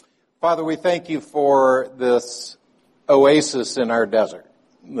Father, we thank you for this oasis in our desert,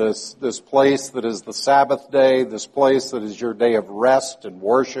 this place that is the Sabbath day, this place that is your day of rest and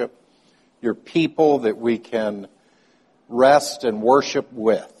worship, your people that we can rest and worship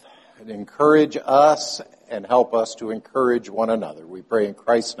with. And encourage us and help us to encourage one another. We pray in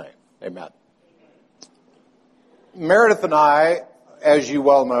Christ's name. Amen. Meredith and I, as you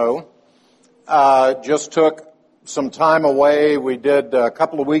well know, just took some time away. We did a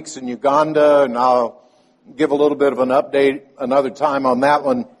couple of weeks in Uganda, and I'll give a little bit of an update another time on that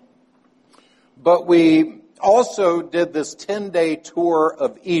one. But we also did this 10-day tour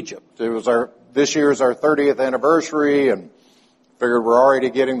of Egypt. This year's our 30th anniversary, and figured we're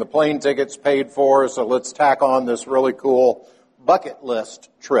already getting the plane tickets paid for, so let's tack on this really cool bucket list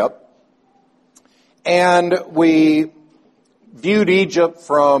trip. And we viewed Egypt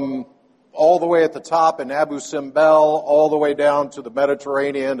from all the way at the top in Abu Simbel, all the way down to the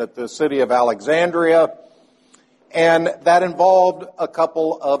Mediterranean at the city of Alexandria. And that involved a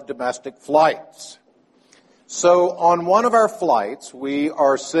couple of domestic flights. So on one of our flights, we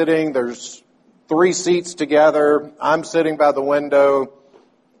are sitting, there's 3 seats together. I'm sitting by the window,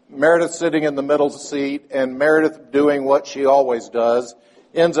 Meredith sitting in the middle seat, and Meredith doing what she always does,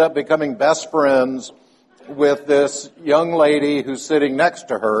 ends up becoming best friends with this young lady who's sitting next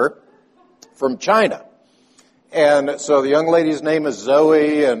to her from China. And so the young lady's name is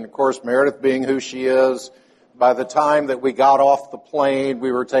Zoe, and of course Meredith being who she is, by the time that we got off the plane,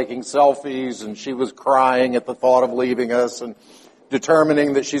 we were taking selfies, and she was crying at the thought of leaving us and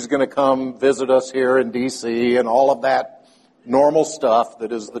determining that she's going to come visit us here in D.C. and all of that normal stuff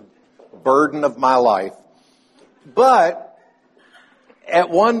that is the burden of my life. But at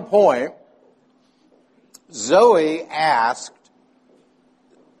one point, Zoe asked,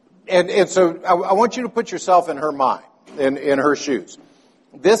 and so I want you to put yourself in her mind, in her shoes.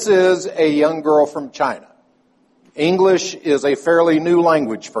 This is a young girl from China. English is a fairly new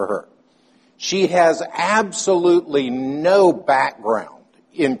language for her. She has absolutely no background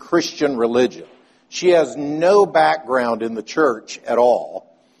in Christian religion. She has no background in the church at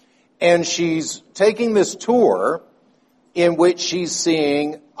all. And she's taking this tour in which she's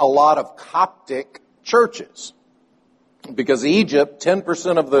seeing a lot of Coptic churches. Because Egypt,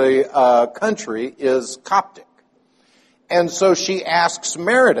 10% of the country is Coptic. And so she asks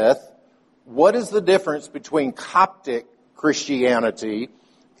Meredith, what is the difference between Coptic Christianity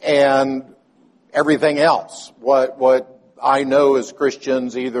and everything else? What I know as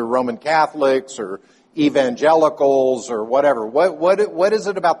Christians, either Roman Catholics or evangelicals or whatever. What is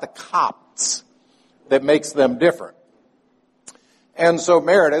it about the Copts that makes them different? And so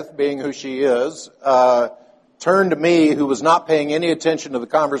Meredith, being who she is, turned to me, who was not paying any attention to the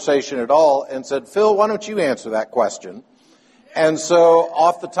conversation at all, and said, Phil, why don't you answer that question? And so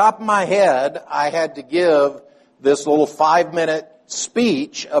off the top of my head, I had to give this little 5-minute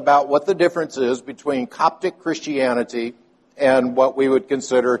speech about what the difference is between Coptic Christianity and what we would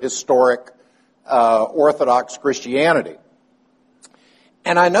consider historic Orthodox Christianity.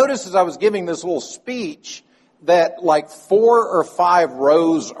 And I noticed as I was giving this little speech that like 4 or 5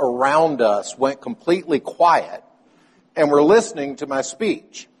 rows around us went completely quiet and were listening to my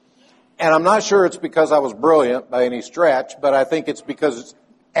speech. And I'm not sure it's because I was brilliant by any stretch, but I think it's because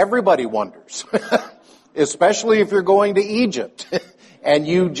everybody wonders, especially if you're going to Egypt and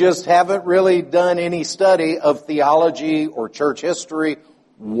you just haven't really done any study of theology or church history.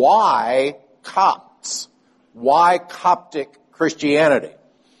 Why Copts? Why Coptic Christianity?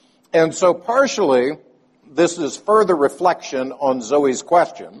 And so partially, this is further reflection on Zoe's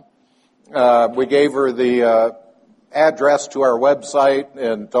question. We gave her the address to our website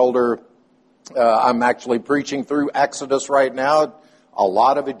and told her I'm actually preaching through Exodus right now. A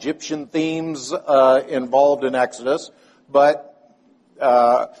lot of Egyptian themes involved in Exodus. But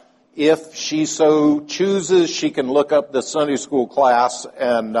if she so chooses, she can look up the Sunday school class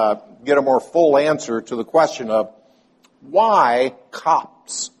and get a more full answer to the question of why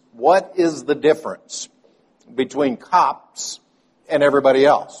Copts? What is the difference between Copts and everybody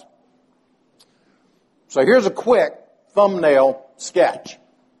else? So here's a quick thumbnail sketch.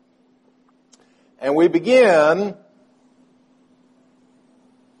 And we begin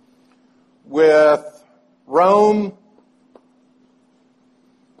with Rome,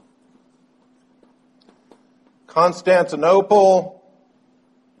 Constantinople,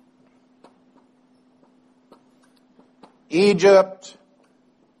 Egypt,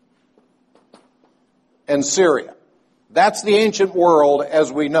 and Syria. That's the ancient world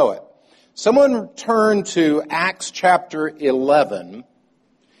as we know it. Someone turn to Acts chapter 11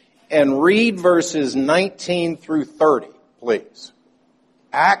 and read verses 19 through 30, please.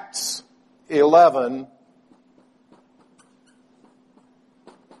 Acts 11,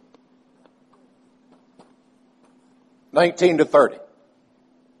 (19 to 30).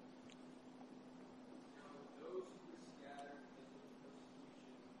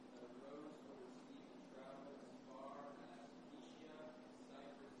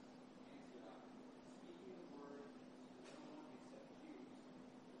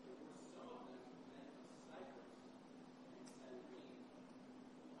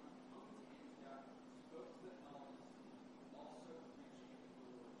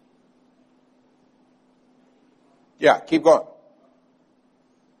 Yeah, keep going.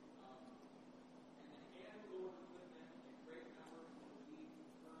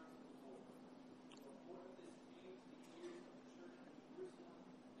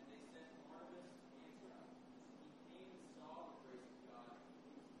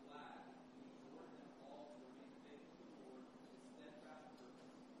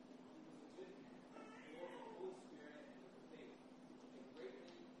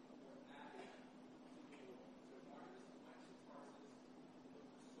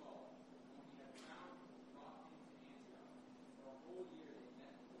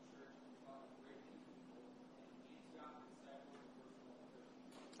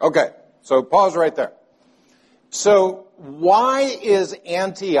 Okay, so pause right there. So why is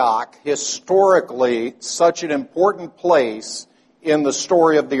Antioch historically such an important place in the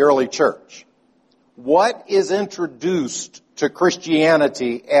story of the early church? What is introduced to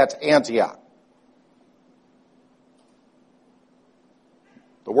Christianity at Antioch?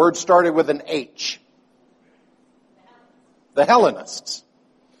 The word started with an H. The Hellenists.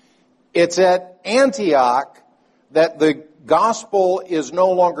 It's at Antioch that the gospel is no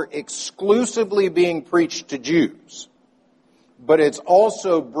longer exclusively being preached to Jews, but it's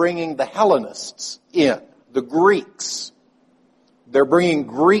also bringing the Hellenists in, the Greeks. They're bringing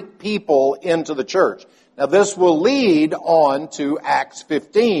Greek people into the church. Now this will lead on to Acts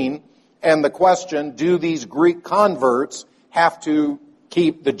 15 and the question, do these Greek converts have to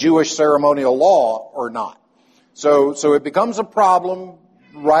keep the Jewish ceremonial law or not? So it becomes a problem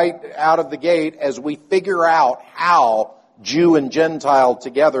right out of the gate as we figure out how Jew and Gentile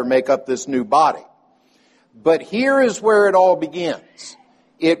together make up this new body. But here is where it all begins.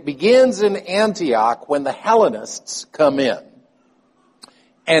 It begins in Antioch when the Hellenists come in.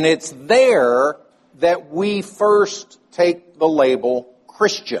 And it's there that we first take the label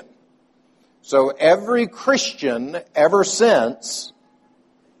Christian. So every Christian ever since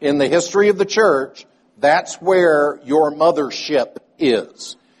in the history of the church, that's where your mothership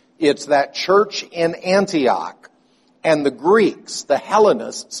is. It's that church in Antioch. And the Greeks, the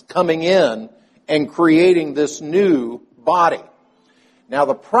Hellenists, coming in and creating this new body. Now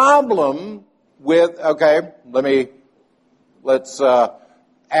the problem with, let's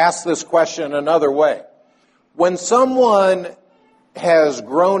ask this question another way. When someone has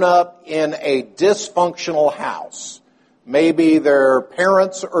grown up in a dysfunctional house, maybe their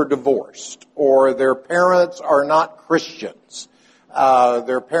parents are divorced, or their parents are not Christians,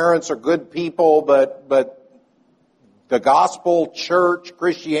 their parents are good people, but the gospel, church,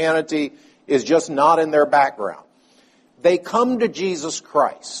 Christianity is just not in their background. They come to Jesus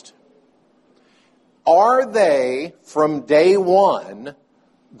Christ. Are they, from day one,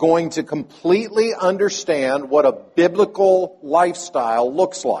 going to completely understand what a biblical lifestyle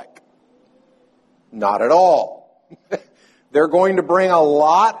looks like? Not at all. They're going to bring a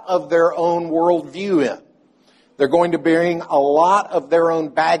lot of their own worldview in. They're going to bring a lot of their own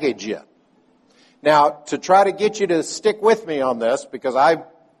baggage in. Now, to try to get you to stick with me on this, because I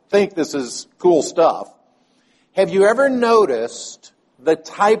think this is cool stuff, have you ever noticed the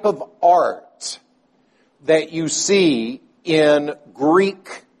type of art that you see in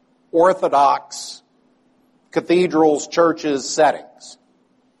Greek Orthodox cathedrals, churches, settings?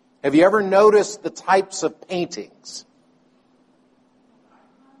 Have you ever noticed the types of paintings?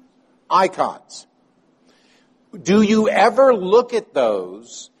 Icons. Do you ever look at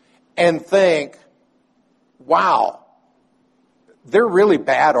those and think, wow, they're really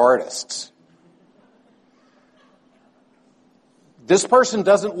bad artists? This person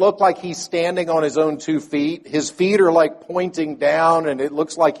doesn't look like he's standing on his own 2 feet. His feet are like pointing down and it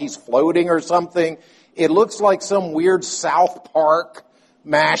looks like he's floating or something. It looks like some weird South Park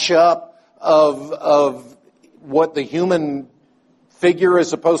mashup of what the human figure is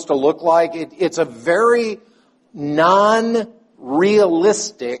supposed to look like. It's a very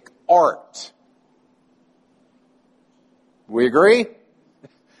non-realistic art. We agree?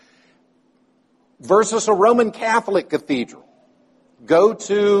 Versus a Roman Catholic cathedral. Go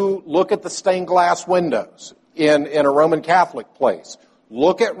to look at the stained glass windows in a Roman Catholic place.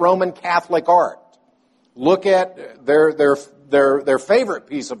 Look at Roman Catholic art. Look at their favorite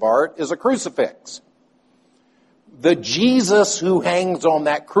piece of art is a crucifix. The Jesus who hangs on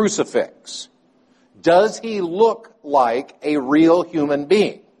that crucifix, does he look like a real human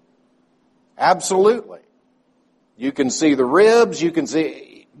being? Absolutely. You can see the ribs, you can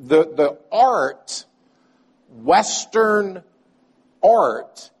see the art, Western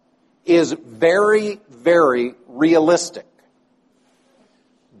art, is very, very realistic.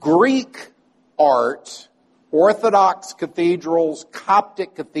 Greek art, Orthodox cathedrals,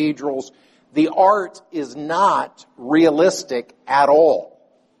 Coptic cathedrals, the art is not realistic at all.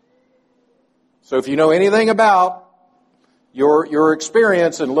 So if you know anything about your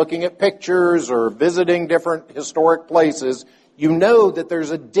experience in looking at pictures or visiting different historic places, you know that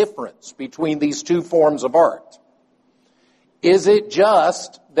there's a difference between these two forms of art. Is it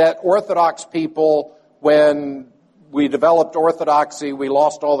just that Orthodox people, when we developed Orthodoxy, we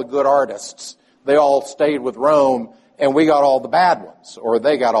lost all the good artists? They all stayed with Rome, and we got all the bad ones, or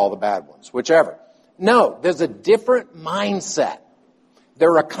they got all the bad ones, whichever. No, there's a different mindset.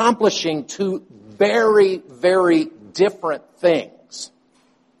 They're accomplishing two very, very different things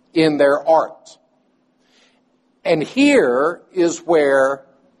in their art. And here is where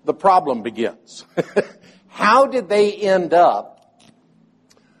the problem begins. How did they end up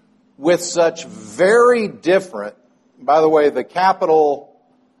with such very different, by the way, the capital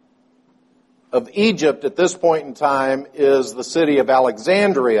of Egypt at this point in time is the city of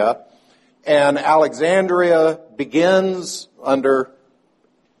Alexandria, and Alexandria begins under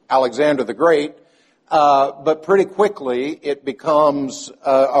Alexander the Great, but pretty quickly it becomes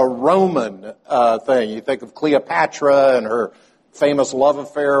a Roman thing. You think of Cleopatra and her famous love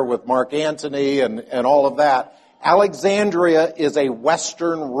affair with Mark Antony and all of that. Alexandria is a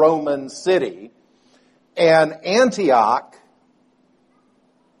Western Roman city, and Antioch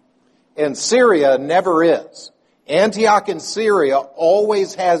in Syria never is. Antioch in Syria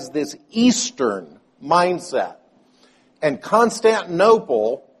always has this Eastern mindset. And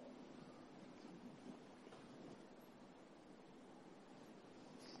Constantinople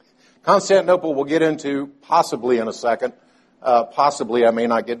we'll get into possibly in a second. Possibly I may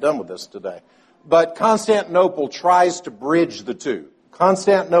not get done with this today. But Constantinople tries to bridge the two.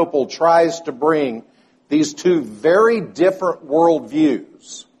 Constantinople tries to bring these two very different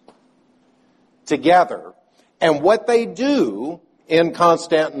worldviews together. And what they do in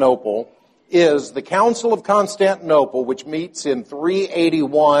Constantinople is the Council of Constantinople, which meets in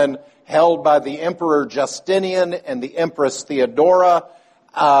 381, held by the Emperor Justinian and the Empress Theodora.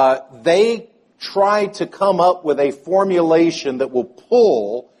 They try to come up with a formulation that will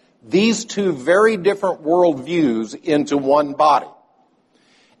pull these two very different worldviews into one body.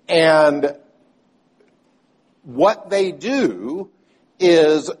 And what they do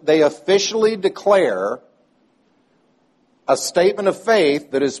is they officially declare a statement of faith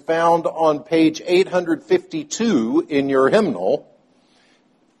that is found on page 852 in your hymnal,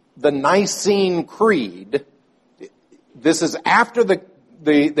 the Nicene Creed. This is after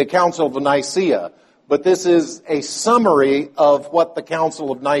the Council of Nicaea, but this is a summary of what the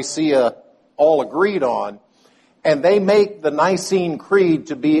Council of Nicaea all agreed on. And they make the Nicene Creed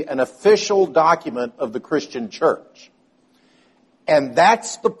to be an official document of the Christian church. And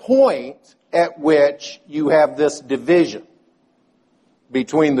that's the point at which you have this division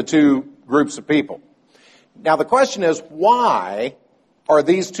between the two groups of people. Now the question is, why are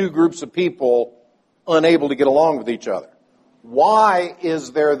these two groups of people unable to get along with each other? Why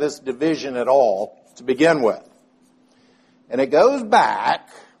is there this division at all to begin with? And it goes back,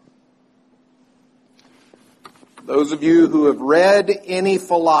 those of you who have read any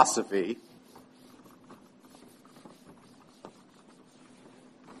philosophy,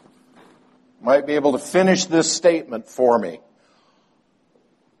 might be able to finish this statement for me.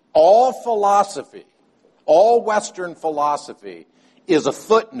 All philosophy, all Western philosophy, is a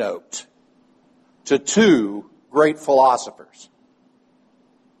footnote to two great philosophers.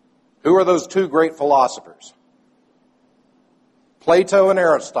 Who are those two great philosophers? Plato and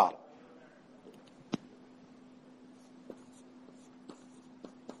Aristotle.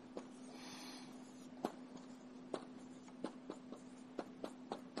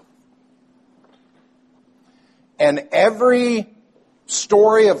 And every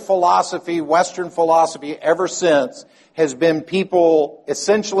story of philosophy, Western philosophy, ever since, has been people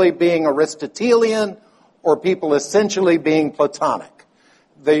essentially being Aristotelian or people essentially being Platonic.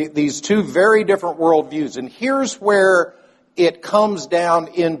 These two very different worldviews. And here's where it comes down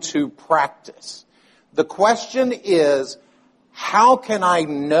into practice. The question is, how can I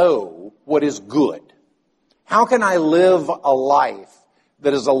know what is good? How can I live a life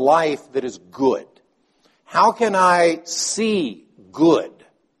that is a life that is good? How can I see good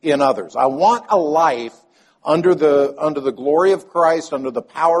in others? I want a life under the glory of Christ, under the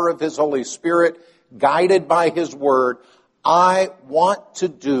power of His Holy Spirit, guided by His Word. I want to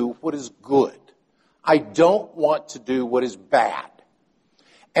do what is good. I don't want to do what is bad.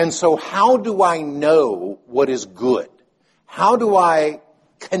 And so how do I know what is good? How do I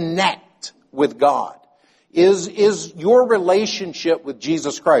connect with God? Is your relationship with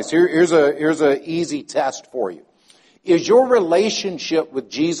Jesus Christ, here's a easy test for you. Is your relationship with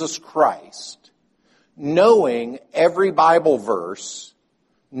Jesus Christ knowing every Bible verse,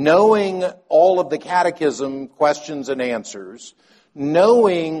 knowing all of the catechism questions and answers,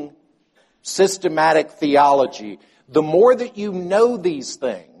 knowing systematic theology? The more that you know these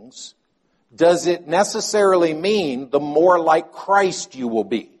things, does it necessarily mean the more like Christ you will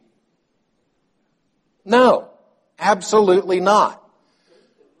be? No, absolutely not.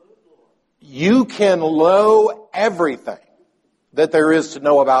 You can know everything that there is to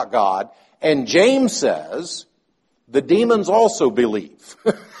know about God. And James says, the demons also believe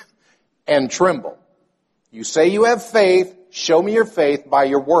and tremble. You say you have faith, show me your faith by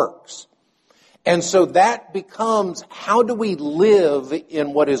your works. And so that becomes, how do we live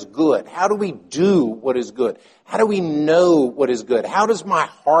in what is good? How do we do what is good? How do we know what is good? How does my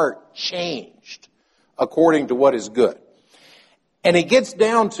heart change according to what is good? And it gets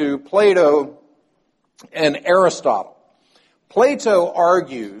down to Plato and Aristotle. Plato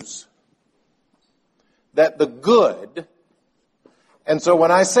argues that the good, and so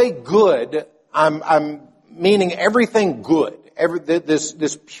when I say good, I'm meaning everything good,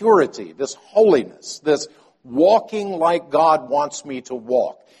 this purity, this holiness, this walking like God wants me to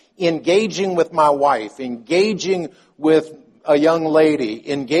walk, engaging with my wife, engaging with a young lady,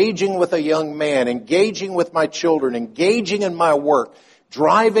 engaging with a young man, engaging with my children, engaging in my work,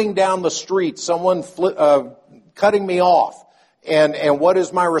 driving down the street, someone cutting me off, and what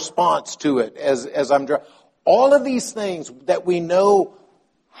is my response to it as I'm driving? All of these things that we know,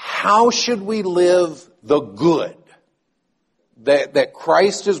 how should we live the good that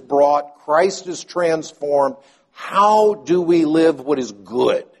Christ has brought, Christ has transformed? How do we live what is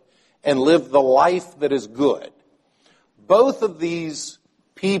good and live the life that is good? Both of these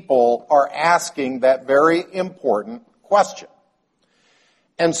people are asking that very important question.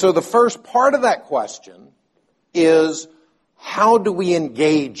 And so the first part of that question is, how do we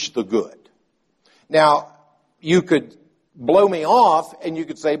engage the good? Now, you could blow me off and you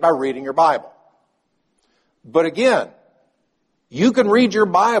could say by reading your Bible. But again, you can read your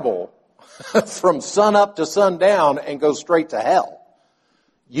Bible from sun up to sundown and go straight to hell.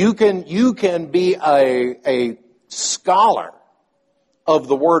 You can be a scholar of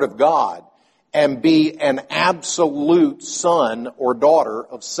the Word of God and be an absolute son or daughter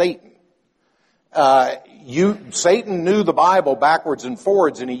of Satan. Satan knew the Bible backwards and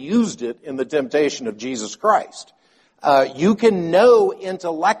forwards, and he used it in the temptation of Jesus Christ. You can know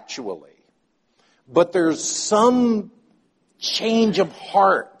intellectually, but there's some change of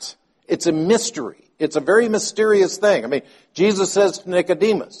heart. It's a mystery. It's a very mysterious thing. I mean, Jesus says to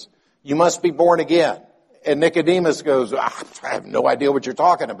Nicodemus, you must be born again. And Nicodemus goes, I have no idea what you're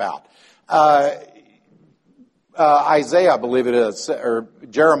talking about. Isaiah, I believe it is, or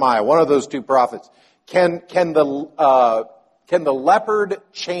Jeremiah, one of those two prophets. Can the leopard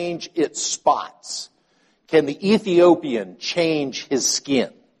change its spots? Can the Ethiopian change his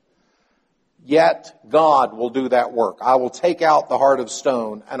skin? Yet God will do that work. I will take out the heart of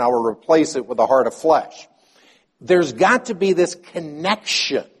stone and I will replace it with a heart of flesh. There's got to be this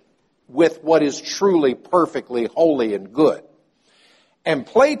connection with what is truly perfectly holy and good. And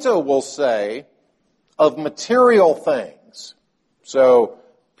Plato will say of material things, so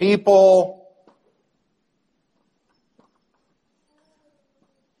people,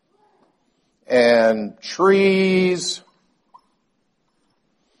 and trees,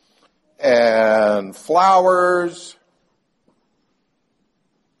 and flowers,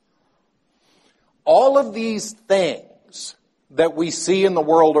 all of these things that we see in the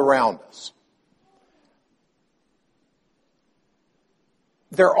world around us,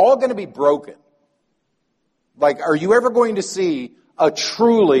 they're all going to be broken. Like, are you ever going to see a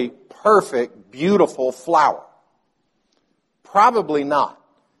truly perfect, beautiful flower? Probably not.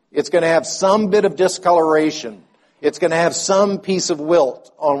 It's going to have some bit of discoloration. It's going to have some piece of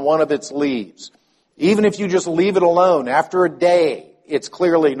wilt on one of its leaves. Even if you just leave it alone, after a day, it's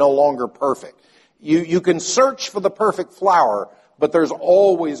clearly no longer perfect. You can search for the perfect flower, but there's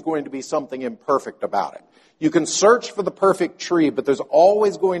always going to be something imperfect about it. You can search for the perfect tree, but there's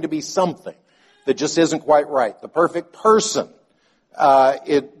always going to be something that just isn't quite right. The perfect person,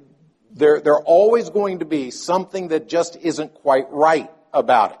 They're always going to be something that just isn't quite right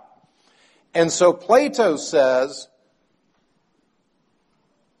about it. And so Plato says,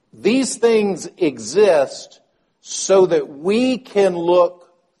 these things exist so that we can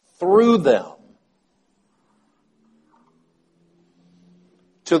look through them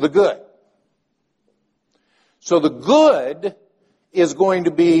to the good. So the good is going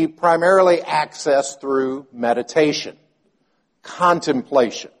to be primarily accessed through meditation,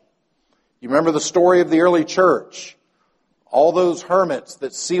 contemplation. You remember the story of the early church? All those hermits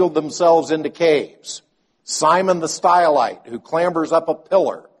that sealed themselves into caves. Simon the Stylite, who clambers up a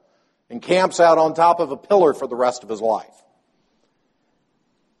pillar and camps out on top of a pillar for the rest of his life.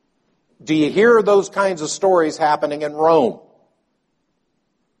 Do you hear those kinds of stories happening in Rome?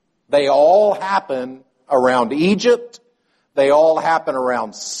 They all happen around Egypt. They all happen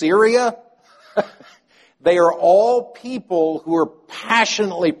around Syria. They are all people who are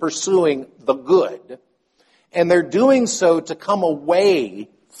passionately pursuing the good, and they're doing so to come away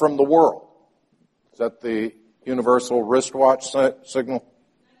from the world. Is that the universal wristwatch signal?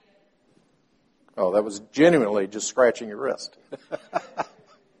 Oh, that was genuinely just scratching your wrist.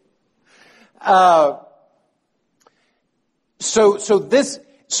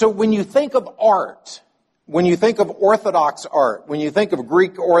 So when you think of art, when you think of Orthodox art, when you think of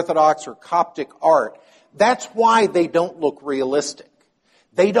Greek Orthodox or Coptic art, that's why they don't look realistic.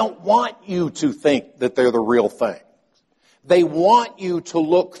 They don't want you to think that they're the real thing. They want you to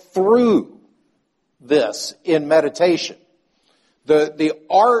look through this in meditation. The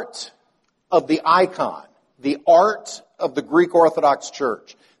art of the icon, the art of the Greek Orthodox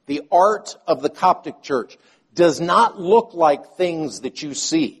Church, the art of the Coptic Church does not look like things that you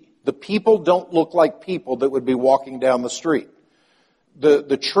see. The people don't look like people that would be walking down the street.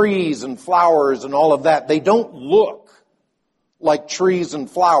 The trees and flowers and all of that, they don't look like trees and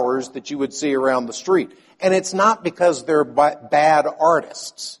flowers that you would see around the street. And it's not because they're bad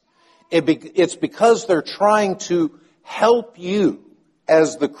artists. It's because they're trying to help you,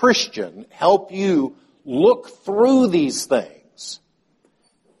 as the Christian, help you look through these things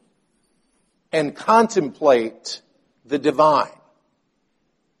and contemplate the divine.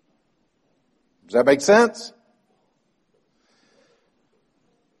 Does that make sense?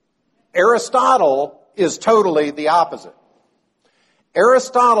 Aristotle is totally the opposite.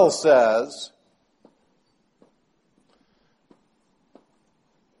 Aristotle says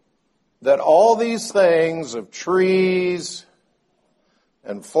that all these things of trees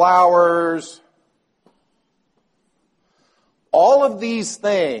and flowers, all of these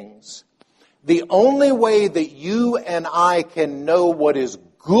things, the only way that you and I can know what is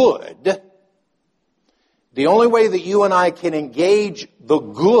good, the only way that you and I can engage the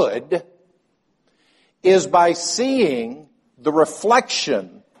good is by seeing the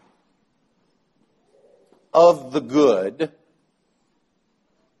reflection of the good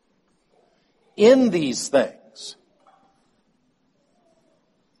in these things.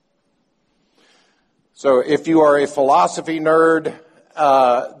 So if you are a philosophy nerd,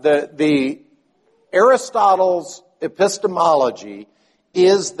 the Aristotle's epistemology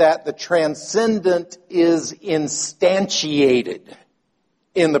is that the transcendent is instantiated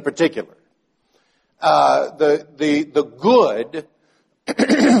in the particular. The good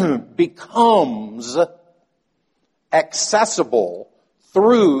becomes accessible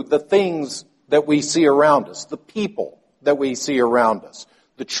through the things that we see around us, the people that we see around us,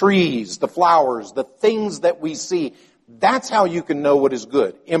 the trees, the flowers, the things that we see. That's how you can know what is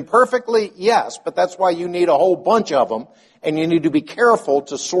good. Imperfectly, yes, but that's why you need a whole bunch of them, and you need to be careful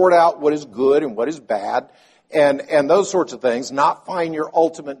to sort out what is good and what is bad, and those sorts of things, not find your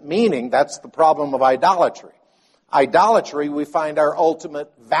ultimate meaning. That's the problem of idolatry. Idolatry, we find our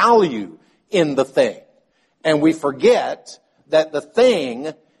ultimate value in the thing, and we forget that the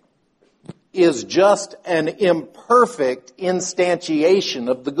thing is just an imperfect instantiation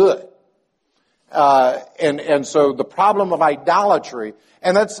of the good. And so the problem of idolatry,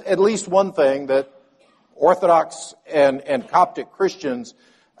 and that's at least one thing that Orthodox and Coptic Christians,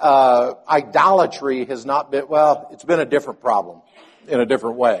 idolatry has not been, well, it's been a different problem in a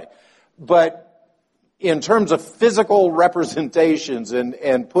different way. But in terms of physical representations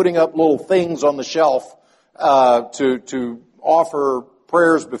and putting up little things on the shelf to offer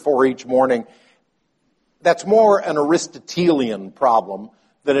prayers before each morning, that's more an Aristotelian problem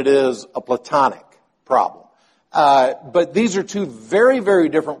than it is a Platonic problem. But these are two very, very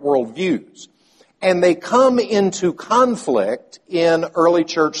different worldviews. And they come into conflict in early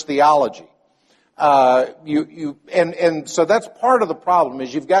church theology. And so that's part of the problem,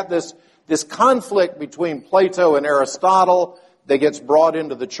 is you've got this conflict between Plato and Aristotle. that gets brought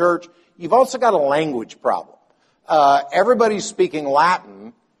into the church. You've also got a language problem. Everybody's speaking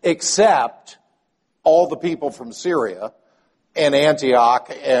Latin except all the people from Syria and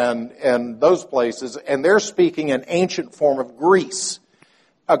Antioch and those places, and they're speaking an ancient form of Greek.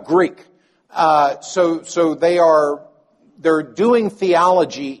 So they're doing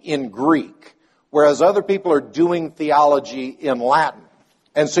theology in Greek, whereas other people are doing theology in Latin.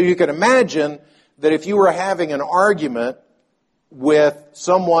 And so you can imagine that if you were having an argument with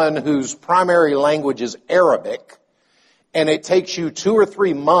someone whose primary language is Arabic, and it takes you 2 or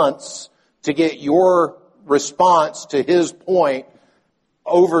 3 months to get your response to his point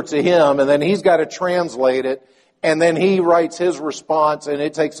over to him, and then he's got to translate it, and then he writes his response, and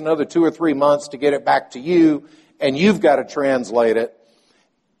it takes another 2 or 3 months to get it back to you, and you've got to translate it.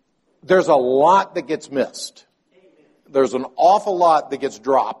 There's a lot that gets missed. There's an awful lot that gets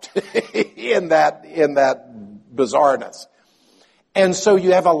dropped in that bizarreness. And so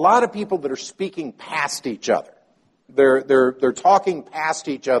you have a lot of people that are speaking past each other. They're talking past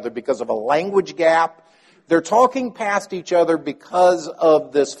each other because of a language gap. They're talking past each other because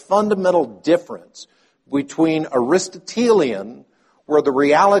of this fundamental difference between Aristotelian, where the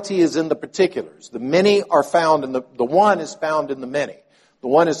reality is in the particulars. The many are found in the one is found in the many. The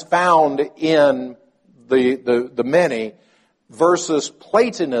one is found in the many, versus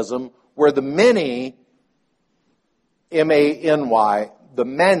Platonism, where the many, M-A-N-Y, the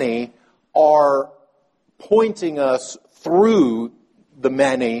many are pointing us through the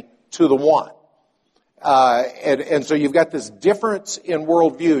many to the one. And so you've got this difference in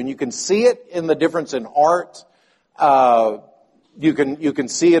worldview, and you can see it in the difference in art. You can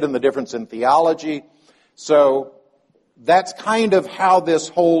see it in the difference in theology. So that's kind of how this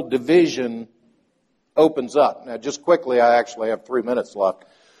whole division opens up. Now, just quickly, I actually have 3 minutes left.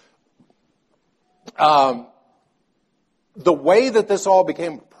 The way that this all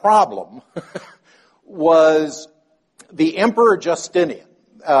became a problem was the Emperor Justinian.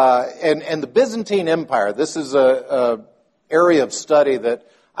 And the Byzantine Empire, this is a area of study that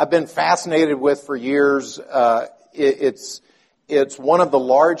I've been fascinated with for years. It's one of the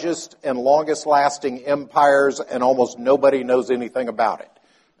largest and longest lasting empires, and almost nobody knows anything about it.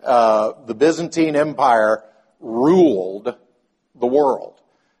 The Byzantine Empire ruled the world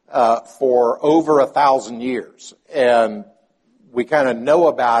for over 1,000 years, and we kind of know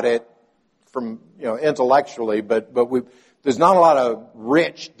about it from intellectually, but there's not a lot of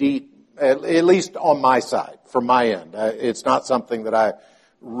rich, deep, at least on my side, from my end. It's not something that I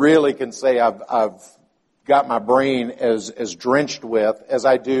really can say I've got my brain as drenched with as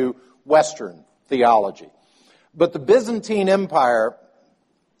I do Western theology. But the Byzantine Empire,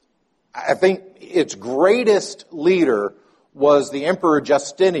 I think its greatest leader was the Emperor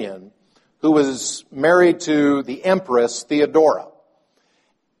Justinian, who was married to the Empress Theodora.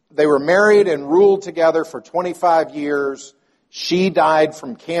 They were married and ruled together for 25 years. She died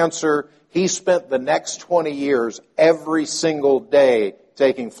from cancer. He spent the next 20 years every single day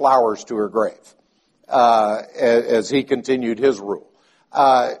taking flowers to her grave as he continued his rule.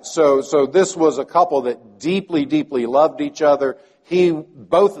 So this was a couple that deeply, deeply loved each other.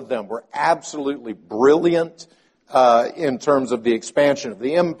 Both of them were absolutely brilliant in terms of the expansion of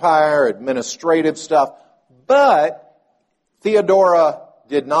the empire, administrative stuff. But Theodora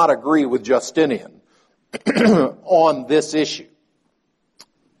did not agree with Justinian on this issue,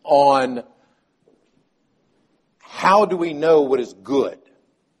 on how do we know what is good.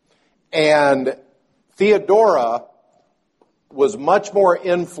 And Theodora was much more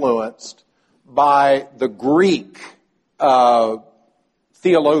influenced by the Greek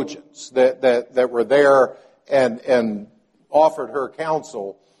theologians that were there and offered her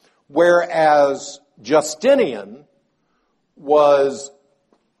counsel, whereas Justinian was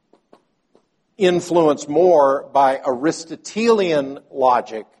influenced more by Aristotelian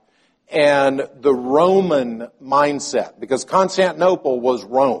logic and the Roman mindset, because Constantinople was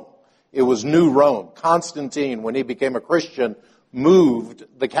Rome. It was New Rome. Constantine, when he became a Christian, moved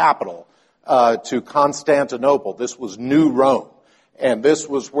the capital to Constantinople. This was New Rome. And this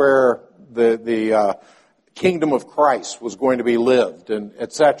was where the kingdom of Christ was going to be lived, and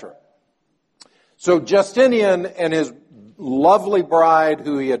etc. So Justinian and his lovely bride,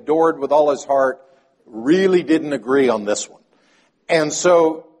 who he adored with all his heart, really didn't agree on this one. And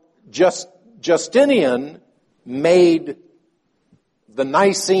so Justinian made the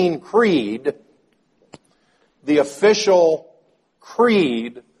Nicene Creed the official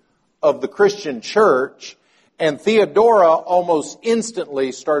creed of the Christian church, and Theodora almost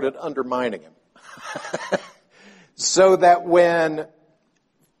instantly started undermining him. So that when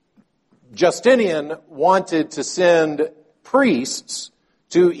Justinian wanted to send priests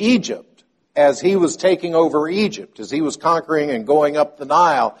to Egypt as he was taking over Egypt, as he was conquering and going up the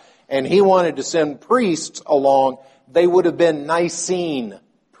Nile, and he wanted to send priests along, they would have been Nicene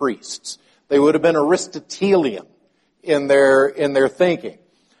priests. They would have been Aristotelian in their thinking.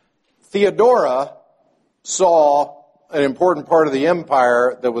 Theodora saw an important part of the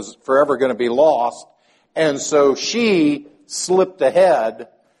empire that was forever going to be lost, and so she slipped ahead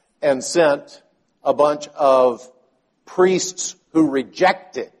and sent a bunch of priests who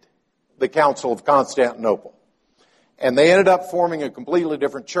rejected the Council of Constantinople. And they ended up forming a completely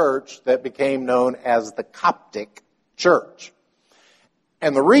different church that became known as the Coptic Church.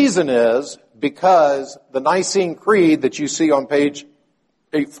 And the reason is because the Nicene Creed that you see on page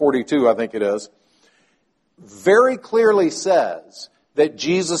 842, I think it is, very clearly says that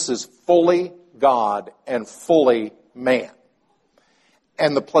Jesus is fully God and fully man.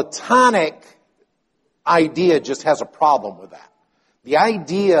 And the Platonic idea just has a problem with that. The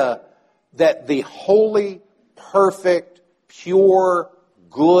idea that the holy, perfect, pure,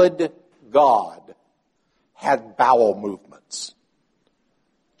 good God had bowel movements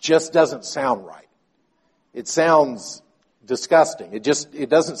just doesn't sound right. It sounds disgusting. It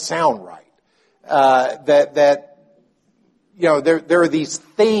doesn't sound right. There are these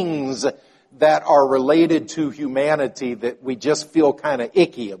things that are related to humanity that we just feel kind of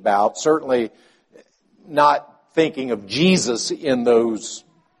icky about. Certainly not thinking of Jesus in those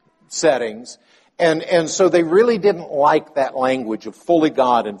settings. And so they really didn't like that language of fully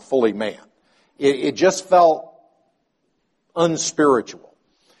God and fully man. It just felt unspiritual.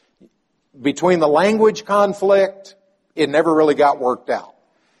 Between the language conflict, it never really got worked out.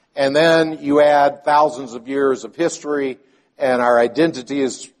 And then you add thousands of years of history, and our identity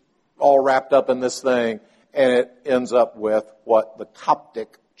is all wrapped up in this thing, and it ends up with what the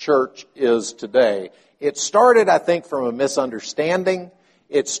Coptic Church is today. It started, I think, from a misunderstanding.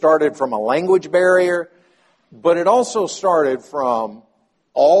 It started from a language barrier, but it also started from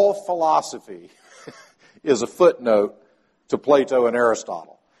all philosophy is a footnote to Plato and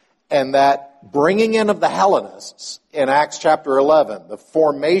Aristotle. And that bringing in of the Hellenists in Acts chapter 11, the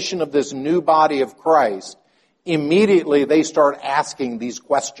formation of this new body of Christ, immediately they start asking these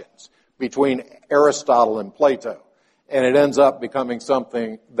questions between Aristotle and Plato. And it ends up becoming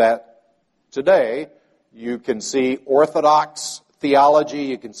something that today you can see Orthodox theology,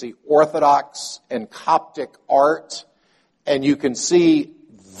 you can see Orthodox and Coptic art, and you can see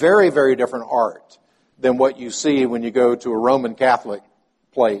very, very different art than what you see when you go to a Roman Catholic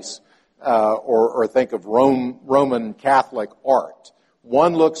place or think of Roman Catholic art.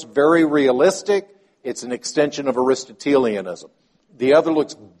 One looks very realistic. It's an extension of Aristotelianism. The other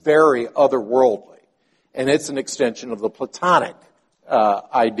looks very otherworldly, and it's an extension of the Platonic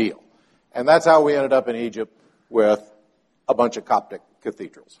ideal. And that's how we ended up in Egypt with a bunch of Coptic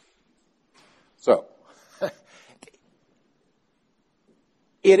cathedrals. So,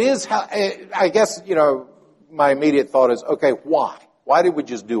 it is how, I guess, my immediate thought is, okay, why? Why did we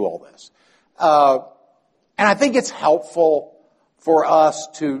just do all this? And I think it's helpful for us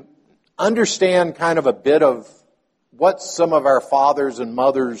to understand kind of a bit of what some of our fathers and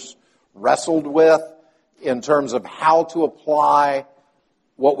mothers wrestled with in terms of how to apply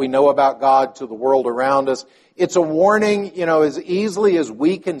what we know about God to the world around us. It's a warning, as easily as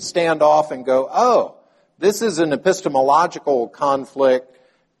we can stand off and go, oh, this is an epistemological conflict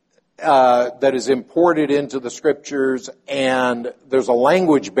that is imported into the Scriptures, and there's a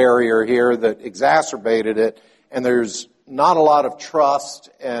language barrier here that exacerbated it, and there's not a lot of trust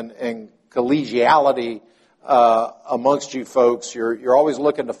and collegiality amongst you folks. You're always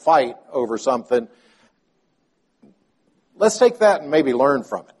looking to fight over something. Let's take that and maybe learn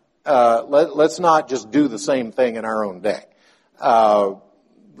from it. Let's not just do the same thing in our own day.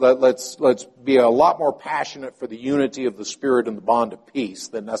 Let's be a lot more passionate for the unity of the Spirit and the bond of peace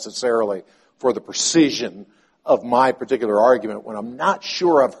than necessarily for the precision of my particular argument when I'm not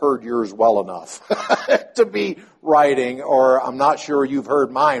sure I've heard yours well enough to be writing, or I'm not sure you've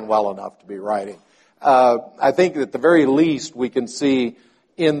heard mine well enough to be writing. I think at the very least we can see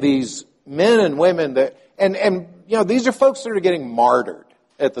in these men and women that, and these are folks that are getting martyred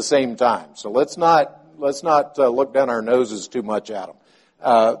at the same time. So let's not look down our noses too much at them.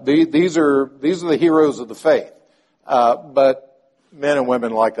 These are the heroes of the faith, but men and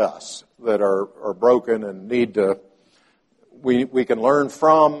women like us that are broken and need to. We can learn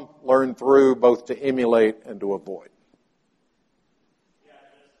from, learn through, both to emulate and to avoid. Yeah,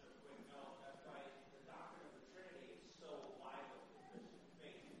 just a quick note. That's why the doctrine of the Trinity is so vital to Christian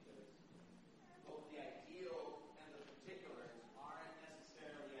faith, because both the ideal and the particulars aren't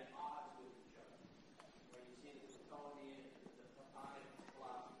necessarily at odds with each other. Where you see the Platonian and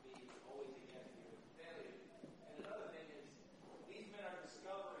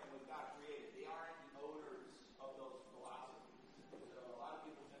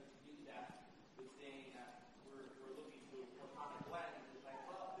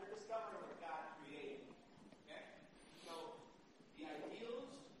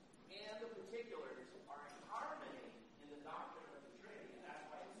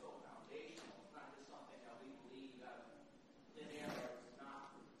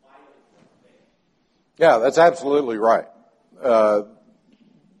Yeah, that's absolutely right.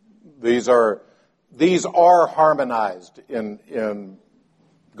 These are harmonized in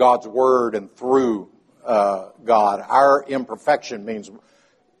God's Word and through God. Our imperfection means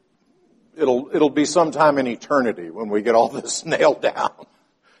it'll be sometime in eternity when we get all this nailed down.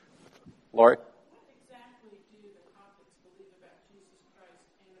 Lori? What exactly do the Coptics believe about Jesus Christ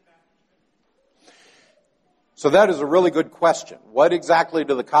and about the Trinity? So that is a really good question. What exactly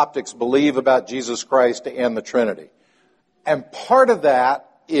do the Coptics believe about Jesus Christ and the Trinity? And part of that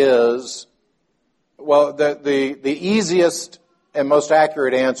is, well, the easiest and most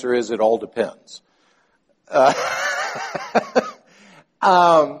accurate answer is it all depends.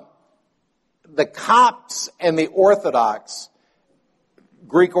 The Copts and the Orthodox,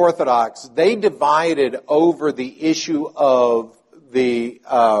 Greek Orthodox, they divided over the issue of the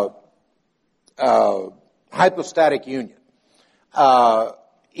hypostatic union.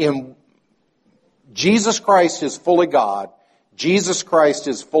 In Jesus Christ is fully God, Jesus Christ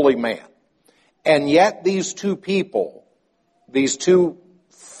is fully man. And yet these two people, these two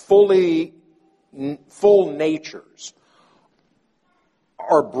full natures,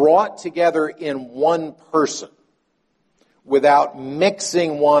 are brought together in one person without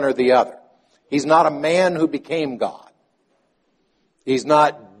mixing one or the other. He's not a man who became God. He's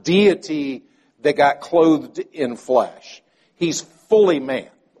not deity that got clothed in flesh. He's fully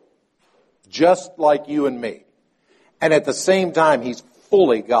man, just like you and me. And at the same time, he's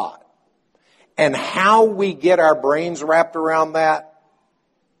fully God. And how we get our brains wrapped around that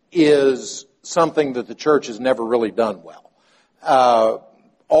is something that the church has never really done well.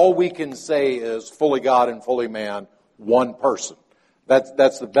 All we can say is fully God and fully man, one person.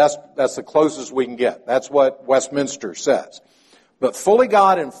 That's the best, that's the closest we can get. That's what Westminster says. But fully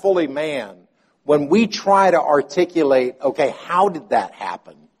God and fully man, when we try to articulate, okay, how did that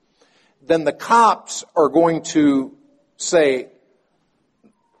happen? Then the Copts are going to say,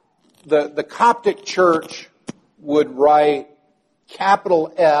 the Coptic Church would write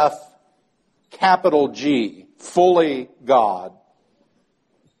capital F, capital G, fully God,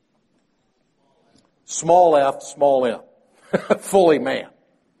 small f, small m, fully man.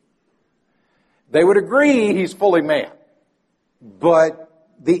 They would agree he's fully man, but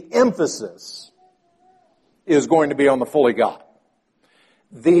the emphasis is going to be on the fully God.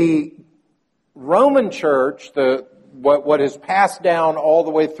 The Roman Church, what has passed down all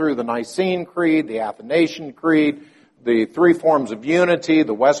the way through the Nicene Creed, the Athanasian Creed, the three forms of unity,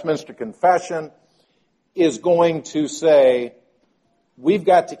 the Westminster Confession, is going to say, we've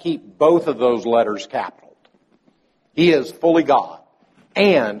got to keep both of those letters capitaled. He is fully God,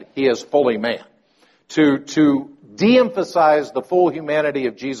 and he is fully man. To de-emphasize the full humanity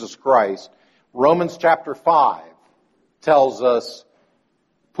of Jesus Christ, Romans chapter 5 tells us,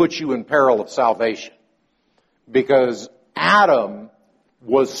 puts you in peril of salvation. Because Adam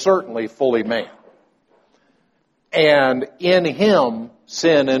was certainly fully man. And in him,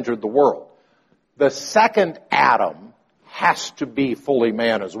 sin entered the world. The second Adam has to be fully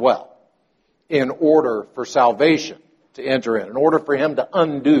man as well in order for salvation to enter in order for him to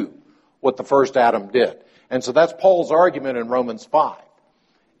undo what the first Adam did. And so that's Paul's argument in Romans 5,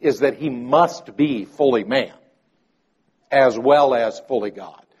 is that he must be fully man as well as fully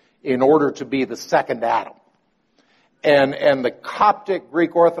God in order to be the second Adam. And the Coptic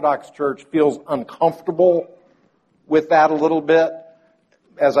Greek Orthodox Church feels uncomfortable with that a little bit.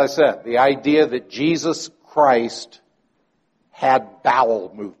 As I said, the idea that Jesus Christ had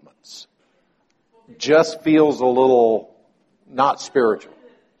bowel movements just feels a little not spiritual.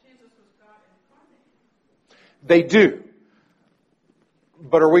 They do.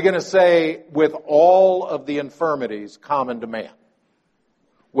 But are we going to say with all of the infirmities common to man?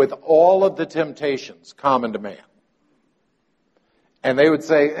 With all of the temptations common to man? And they would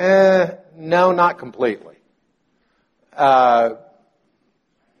say, no, not completely. Yeah,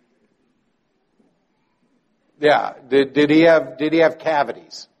 did he have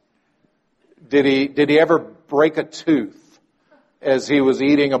cavities? Did he ever break a tooth as he was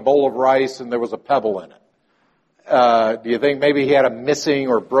eating a bowl of rice and there was a pebble in it? Do you think maybe he had a missing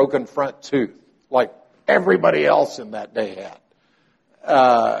or broken front tooth like everybody else in that day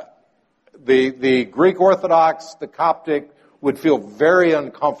had? The Greek Orthodox, the Coptic, would feel very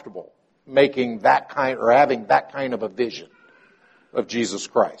uncomfortable making that kind or having that kind of a vision of Jesus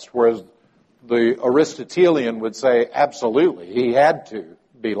Christ, whereas the Aristotelian would say, absolutely, he had to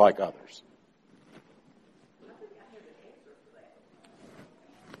be like others. I think I have an answer for that.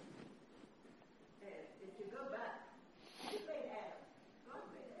 And if you go back, he made Adam. God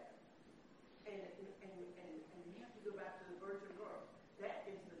made Adam. And you have to go back to the virgin birth. That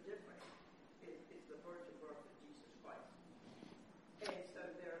is the difference. It's the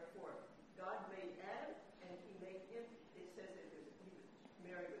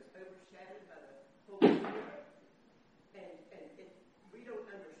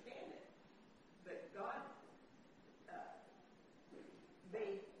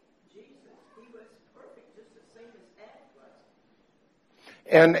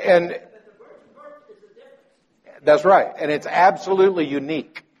And But the virgin birth is the difference. that's right. And it's absolutely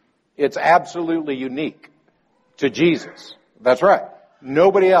unique. It's absolutely unique to Jesus. That's right.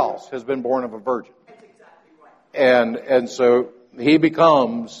 Nobody else has been born of a virgin. That's exactly right. And so he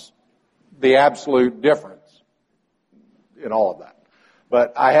becomes the absolute difference in all of that.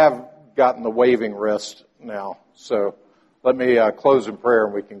 But I have gotten the waving wrist now, so let me close in prayer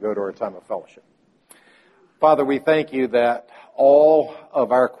and we can go to our time of fellowship. Father, we thank you that all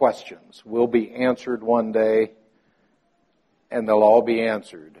of our questions will be answered one day, and they'll all be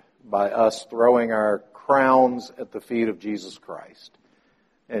answered by us throwing our crowns at the feet of Jesus Christ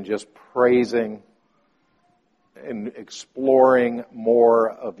and just praising and exploring more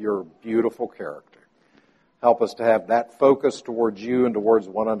of your beautiful character. Help us to have that focus towards you and towards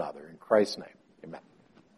one another. In Christ's name.